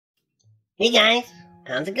Hey guys,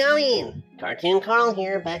 how's it going? Cartoon Carl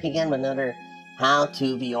here, back again with another How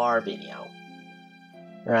to VR video.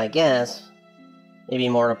 Or I guess, maybe a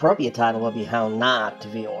more appropriate title would be How Not to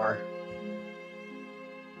VR.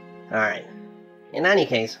 Alright, in any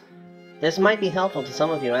case, this might be helpful to some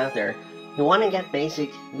of you out there who want to get basic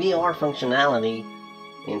VR functionality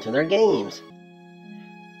into their games.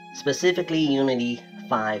 Specifically Unity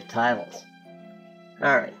 5 titles.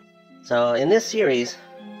 Alright, so in this series,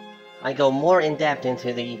 I go more in depth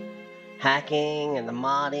into the hacking and the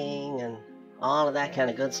modding and all of that kind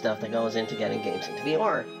of good stuff that goes into getting games into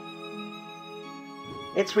VR.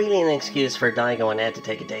 It's really an excuse for Daigo and Ed to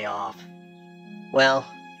take a day off. Well,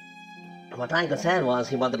 what Daigo said was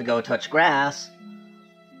he wanted to go touch grass.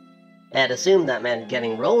 Ed assumed that meant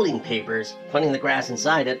getting rolling papers, putting the grass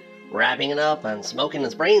inside it, wrapping it up, and smoking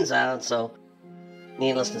his brains out, so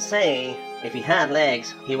needless to say, if he had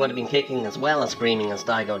legs, he would have been kicking as well as screaming as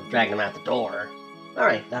Daigo dragged him out the door.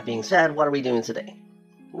 Alright, that being said, what are we doing today?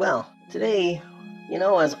 Well, today, you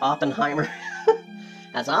know, as Oppenheimer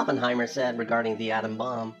said regarding the atom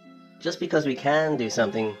bomb, just because we can do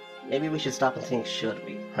something, maybe we should stop and think, should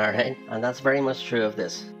we? Alright, and that's very much true of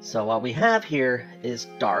this. So what we have here is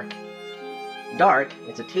DARQ. DARQ,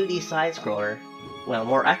 it's a 2D side-scroller, well,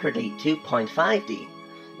 more accurately, 2.5D.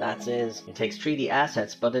 That is, it takes 3D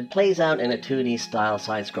assets, but it plays out in a 2D style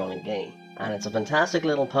side-scrolling game. And it's a fantastic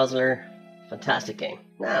little puzzler, fantastic game.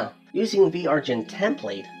 Now, using VRgin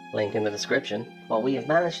template, link in the description, what we have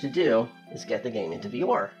managed to do is get the game into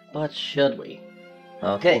VR. But should we?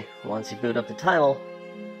 Okay, once you boot up the title,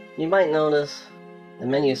 you might notice the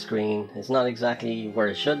menu screen is not exactly where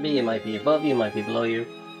it should be. It might be above you, it might be below you.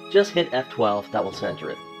 Just hit F12, that will center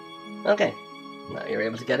it. Okay, now you're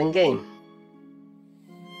able to get in game.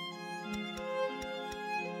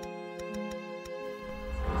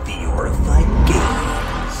 VRified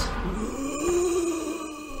Games.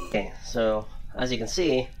 Okay, so as you can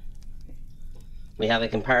see, we have a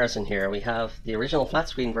comparison here. We have the original flat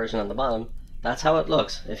screen version on the bottom. That's how it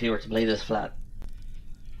looks if you were to play this flat.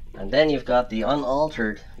 And then you've got the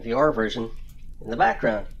unaltered VR version in the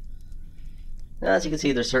background. Now, as you can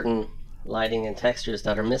see, there's certain lighting and textures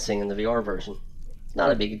that are missing in the VR version.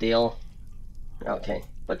 Not a big deal. Okay,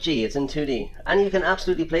 but gee, it's in 2D, and you can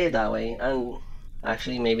absolutely play it that way, and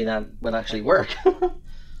actually, maybe that would actually work.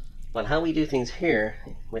 But how we do things here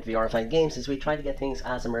with VRified Games is we try to get things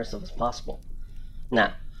as immersive as possible.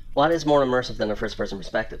 Now, what is more immersive than a first-person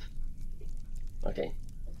perspective? Okay.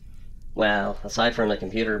 Well, aside from the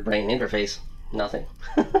computer-brain interface, nothing.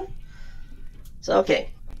 So,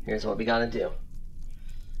 okay, here's what we gotta do.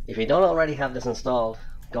 If you don't already have this installed,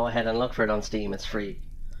 go ahead and look for it on Steam, it's free.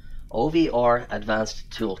 OVR Advanced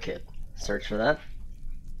Toolkit. Search for that.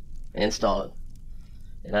 Install it.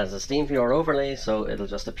 It has a Steam VR overlay, so it'll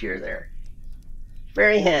just appear there.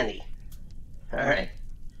 Very handy. Alright.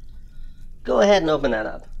 Go ahead and open that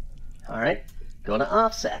up. Alright. Go to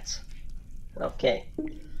Offsets. Okay.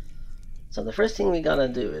 So the first thing we gotta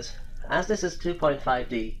do is, as this is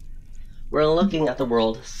 2.5D, we're looking at the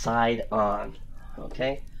world side on.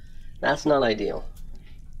 Okay? That's not ideal.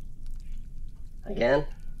 Again,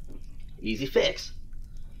 easy fix.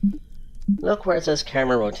 Look where it says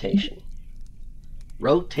camera rotation.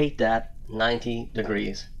 Rotate that 90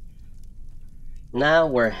 degrees. Now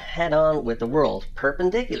we're head on with the world,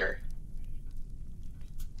 perpendicular.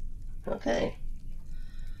 Okay.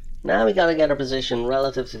 Now we gotta get our position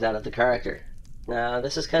relative to that of the character. Now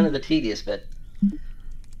this is kind of the tedious bit.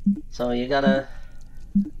 So you gotta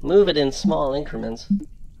move it in small increments.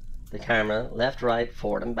 The camera, left, right,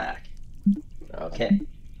 forward, and back. Okay.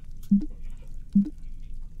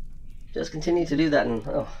 Just continue to do that and,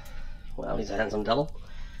 oh, well, he's a handsome devil.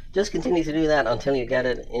 Just continue to do that until you get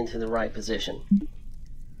it into the right position.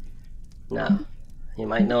 Now, you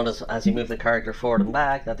might notice as you move the character forward and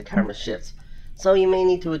back that the camera shifts. So you may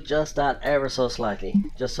need to adjust that ever so slightly,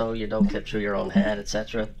 just so you don't clip through your own head,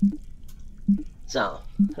 etc. So,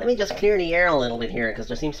 let me just clear the air a little bit here, because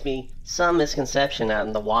there seems to be some misconception out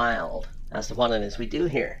in the wild as to what it is we do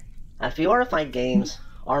here. At VRified Games,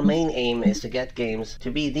 our main aim is to get games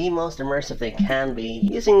to be the most immersive they can be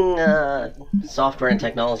using software and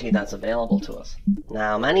technology that's available to us.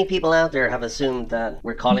 Now, many people out there have assumed that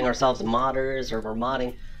we're calling ourselves modders or we're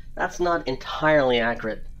modding. That's not entirely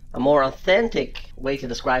accurate. A more authentic way to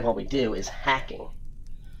describe what we do is hacking.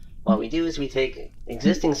 What we do is we take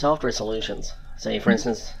existing software solutions. Say, for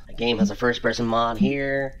instance, a game has a first-person mod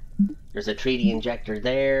here, there's a 3D injector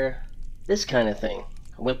there, this kind of thing.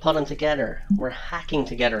 We'll put them together. We're hacking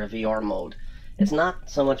together a VR mode. It's not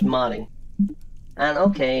so much modding. And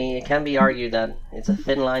okay, it can be argued that it's a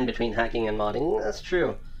thin line between hacking and modding. That's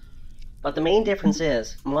true. But the main difference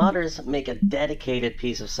is, modders make a dedicated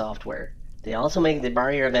piece of software. They also make the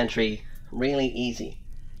barrier of entry really easy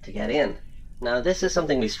to get in. Now this is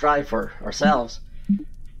something we strive for ourselves,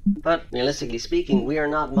 but realistically speaking, we are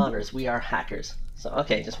not modders, we are hackers. So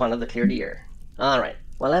okay, just wanted to clear the air. Alright,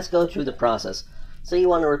 well let's go through the process. So you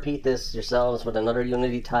want to repeat this yourselves with another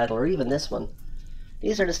Unity title, or even this one.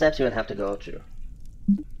 These are the steps you would have to go through.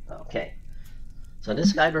 Okay, so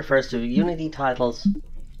this guide refers to Unity titles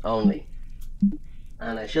only.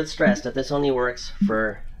 And I should stress that this only works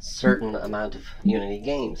for a certain amount of Unity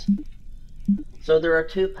games. So there are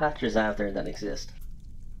two patches out there that exist.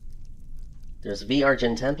 There's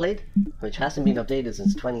VRgin template, which hasn't been updated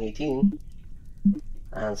since 2018.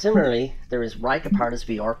 And similarly, there is VRified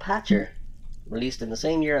VR patcher, released in the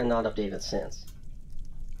same year and not updated since.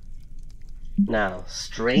 Now,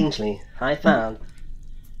 strangely, I found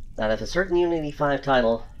that if a certain Unity 5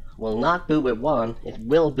 title will not boot with one, it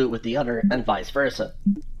will boot with the other, and vice versa.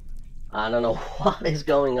 I don't know what is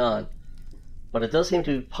going on, but it does seem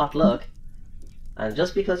to be pot luck, and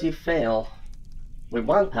just because you fail with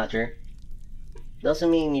one patcher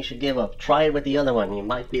doesn't mean you should give up. Try it with the other one, you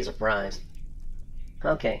might be surprised.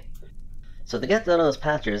 Okay, so to get to those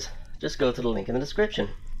patchers, just go to the link in the description.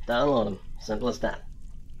 Download them, simple as that.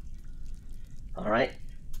 Alright,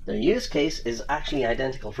 the use case is actually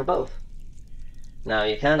identical for both. Now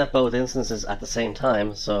you can't have both instances at the same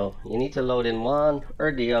time, so you need to load in one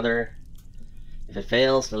or the other. If it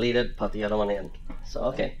fails, delete it, put the other one in. So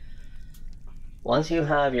okay, once you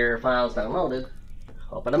have your files downloaded,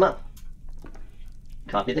 open them up.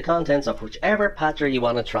 Copy the contents of whichever patcher you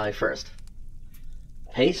want to try first.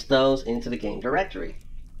 Paste those into the game directory.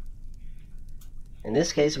 In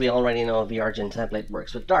this case, we already know VRgin template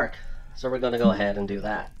works with DARQ, so we're going to go ahead and do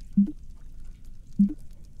that.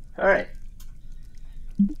 Alright,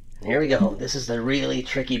 here we go. This is the really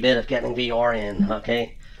tricky bit of getting VR in,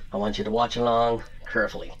 okay? I want you to watch along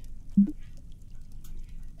carefully.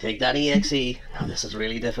 Take that exe, now this is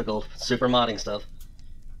really difficult, super modding stuff,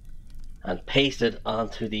 and paste it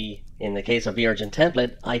onto the, in the case of VRgin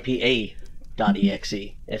template,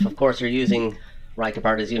 IPA.exe. If of course you're using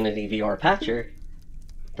VRified's Unity VR patcher,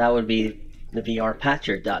 that would be the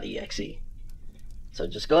VRpatcher.exe. So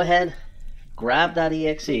just go ahead, grab that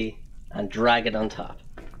exe, and drag it on top.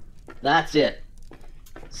 That's it.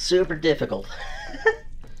 Super difficult.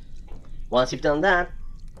 Once you've done that,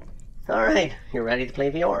 alright, you're ready to play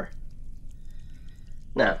VR.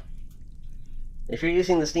 Now, if you're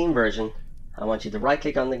using the Steam version, I want you to right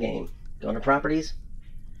click on the game, go to Properties,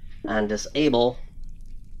 and disable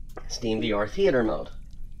Steam VR Theater mode.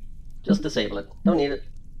 Just disable it, don't need it.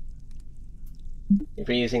 If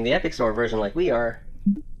you're using the Epic Store version like we are,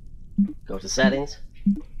 go to Settings,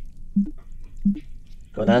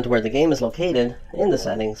 go down to where the game is located in the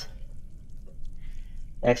settings,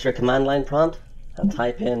 extra command line prompt, and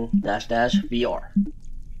type in --VR.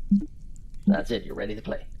 That's it, you're ready to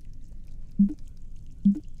play.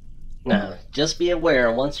 Now, just be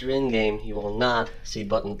aware, once you're in game, you will not see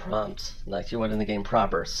button prompts like you would in the game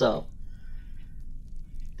proper. So,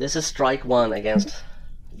 this is strike one against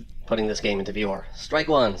putting this game into VR. Strike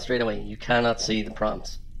one, straight away, you cannot see the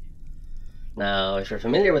prompts. Now, if you're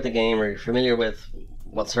familiar with the game, or you're familiar with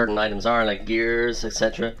what certain items are, like gears,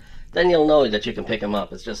 etc., then you'll know that you can pick them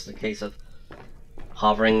up. It's just a case of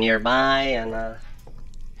hovering nearby and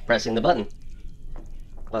pressing the button.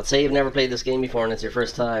 But say you've never played this game before and it's your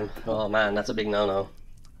first time, oh man, that's a big no-no.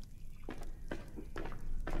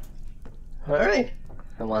 Alright,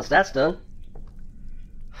 and once that's done,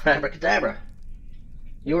 abracadabra,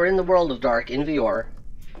 you are in the world of DARQ in VR.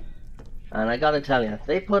 And I gotta tell you,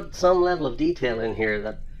 they put some level of detail in here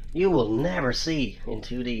that you will never see in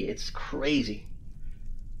 2D. It's crazy.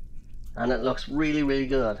 And it looks really, really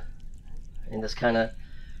good in this kind of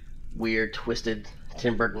weird, twisted,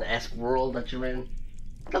 Tim Burton-esque world that you're in.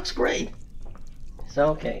 It looks great. So,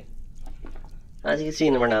 okay. As you can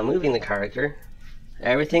see, we're now moving the character.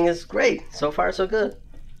 Everything is great. So far, so good.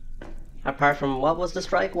 Apart from, what was the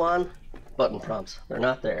strike one? Button prompts. They're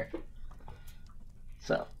not there.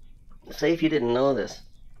 So, say if you didn't know this.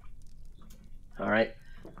 Alright.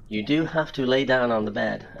 You do have to lay down on the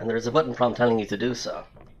bed, and there's a button prompt telling you to do so.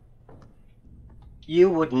 You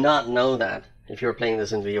would not know that if you were playing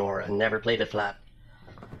this in VR and never played it flat.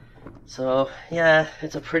 So, yeah,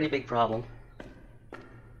 it's a pretty big problem.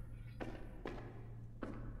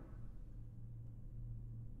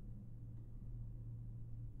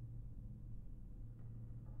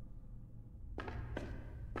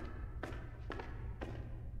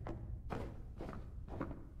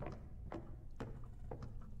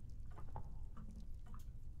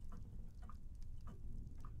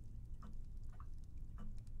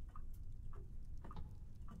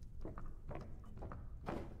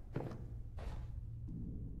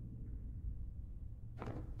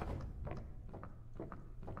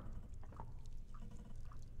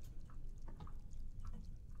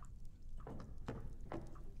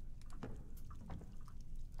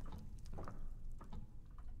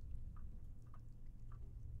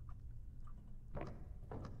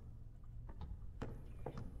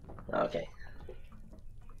 Okay.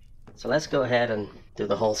 So let's go ahead and do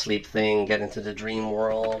the whole sleep thing, get into the dream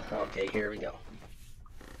world. Okay, here we go.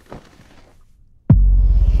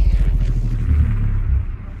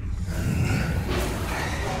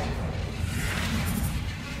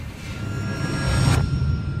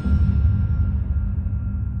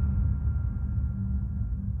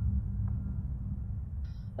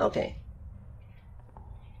 Okay.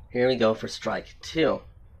 Here we go for strike 2.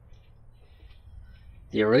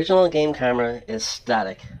 The original game camera is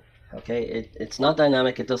static. Okay, it's not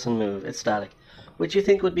dynamic, it doesn't move, it's static, which you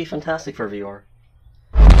think would be fantastic for VR.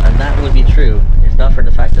 And that would be true, if not for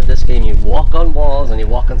the fact that this game you walk on walls and you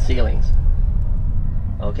walk on ceilings.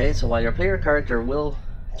 Okay, so while your player character will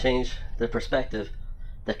change the perspective,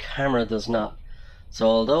 the camera does not. So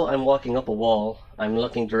although I'm walking up a wall, I'm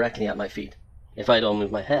looking directly at my feet, if I don't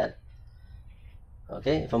move my head.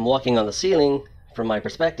 Okay, if I'm walking on the ceiling, from my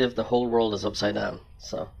perspective, the whole world is upside down.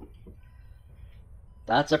 So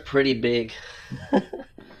that's a pretty big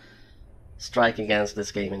strike against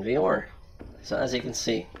this game in VR. So as you can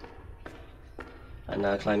see, I'm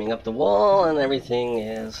now climbing up the wall and everything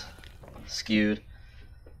is skewed.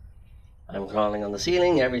 I'm crawling on the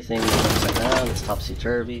ceiling, everything is upside down, it's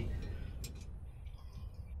topsy-turvy.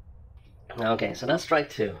 Okay, so that's strike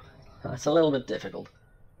 2. That's a little bit difficult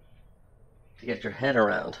to get your head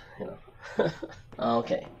around, you know.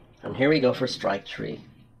 Okay, and here we go for strike 3.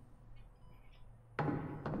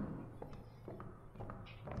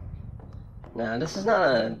 Now, this is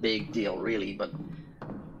not a big deal really, but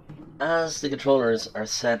as the controllers are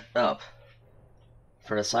set up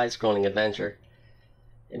for a side-scrolling adventure,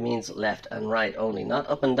 it means left and right only, not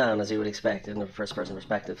up and down as you would expect in a first-person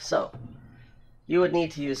perspective. So, you would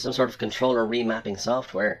need to use some sort of controller remapping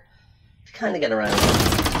software to kind of get around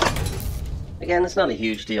it. Again, it's not a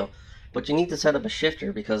huge deal, but you need to set up a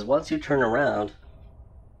shifter because once you turn around,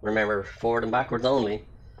 remember, forward and backwards only.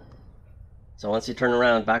 So once you turn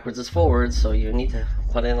around, backwards is forwards, so you need to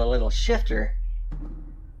put in a little shifter.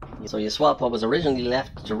 So you swap what was originally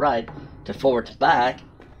left to right to forward to back,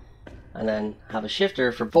 and then have a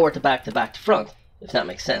shifter from forward to back to front, if that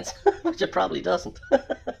makes sense, which it probably doesn't.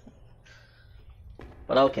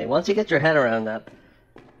 But okay, once you get your head around that,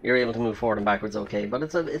 you're able to move forward and backwards okay, but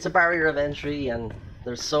it's a barrier of entry, and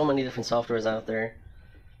there's so many different softwares out there.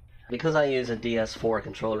 Because I use a DS4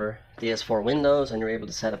 controller, DS4 Windows, and you're able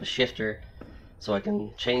to set up a shifter, so I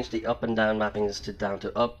can change the up and down mappings to down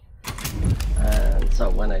to up. And so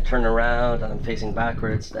when I turn around and I'm facing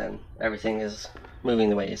backwards, then everything is moving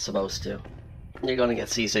the way it's supposed to. You're going to get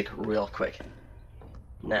seasick real quick.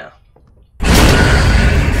 Now,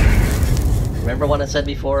 remember what I said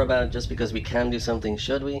before about just because we can do something,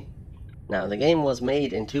 should we? Now, the game was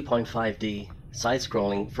made in 2.5D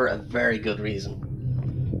side-scrolling for a very good reason.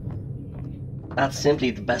 That's simply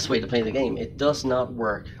the best way to play the game. It does not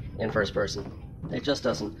work in first person. It just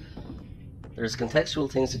doesn't. There's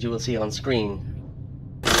contextual things that you will see on screen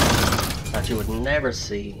that you would never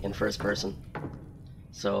see in first person.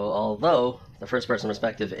 So although the first person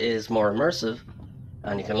perspective is more immersive,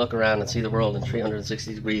 and you can look around and see the world in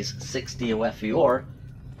 360 degrees, 60 FVR,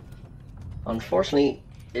 unfortunately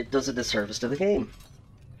it does a disservice to the game.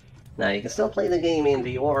 Now you can still play the game in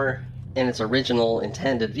VR in its original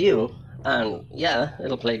intended view, and yeah,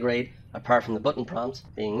 it'll play great apart from the button prompts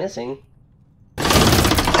being missing.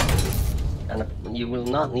 And you will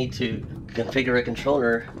not need to configure a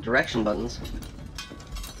controller direction buttons.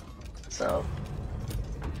 So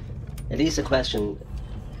it is a question,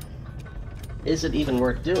 is it even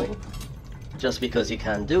worth doing just because you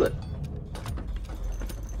can do it?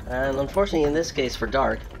 And unfortunately in this case for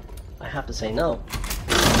Darq, I have to say no.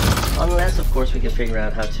 Unless of course we can figure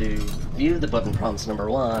out how to view the button prompts, number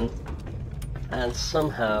one, and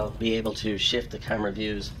somehow be able to shift the camera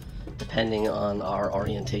views depending on our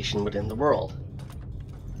orientation within the world.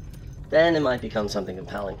 Then it might become something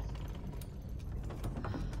compelling.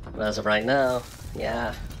 But as of right now,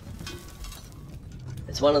 yeah,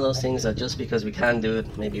 it's one of those things that just because we can do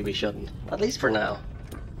it, maybe we shouldn't. At least for now.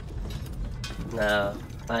 Now,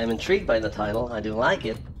 I am intrigued by the title, I do like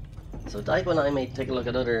it, so Dyke and I may take a look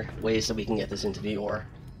at other ways that we can get this into VR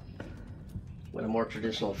with a more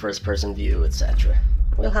traditional first-person view, etc.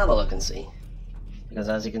 We'll have a look and see. Because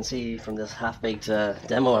as you can see from this half-baked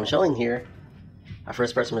demo I'm showing here, a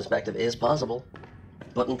first-person perspective is possible.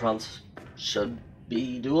 Button prompts should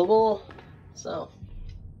be doable, so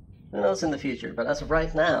who knows in the future. But as of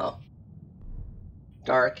right now,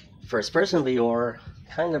 Darq first-person VR,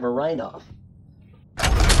 kind of a write-off.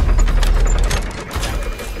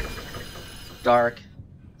 Darq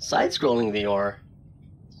side-scrolling VR,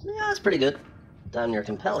 yeah, it's pretty good. Damn near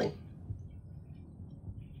compelling.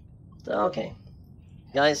 So, okay.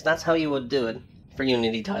 Guys, that's how you would do it for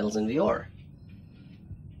Unity titles in VR.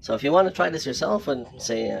 So if you want to try this yourself and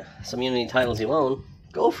say some Unity titles you own,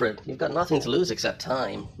 go for it. You've got nothing to lose except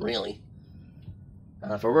time, really.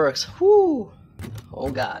 If it works, whoo! Oh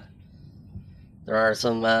god. There are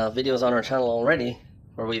some videos on our channel already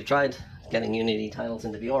where we've tried getting Unity titles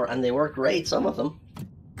into VR, and they work great, some of them.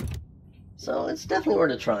 So it's definitely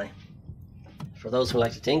worth a try. For those who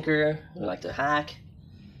like to tinker, who like to hack,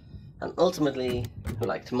 and ultimately who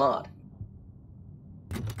like to mod.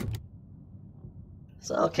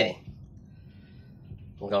 So okay,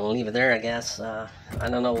 I'm gonna leave it there, I guess. I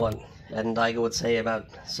don't know what Ed and Daigo would say about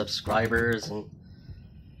subscribers and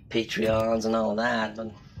Patreons and all of that,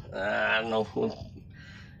 but I don't know.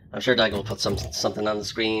 I'm sure Daigo will put something on the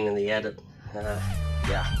screen in the edit.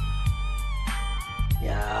 Yeah.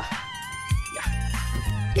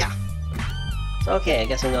 So okay, I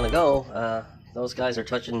guess I'm gonna go. Those guys are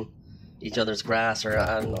touching each other's grass, or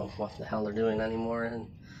I don't know what the hell they're doing anymore. And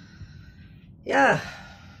yeah,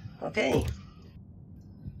 okay.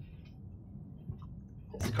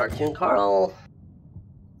 It's Cartoon Carl.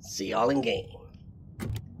 See y'all in game.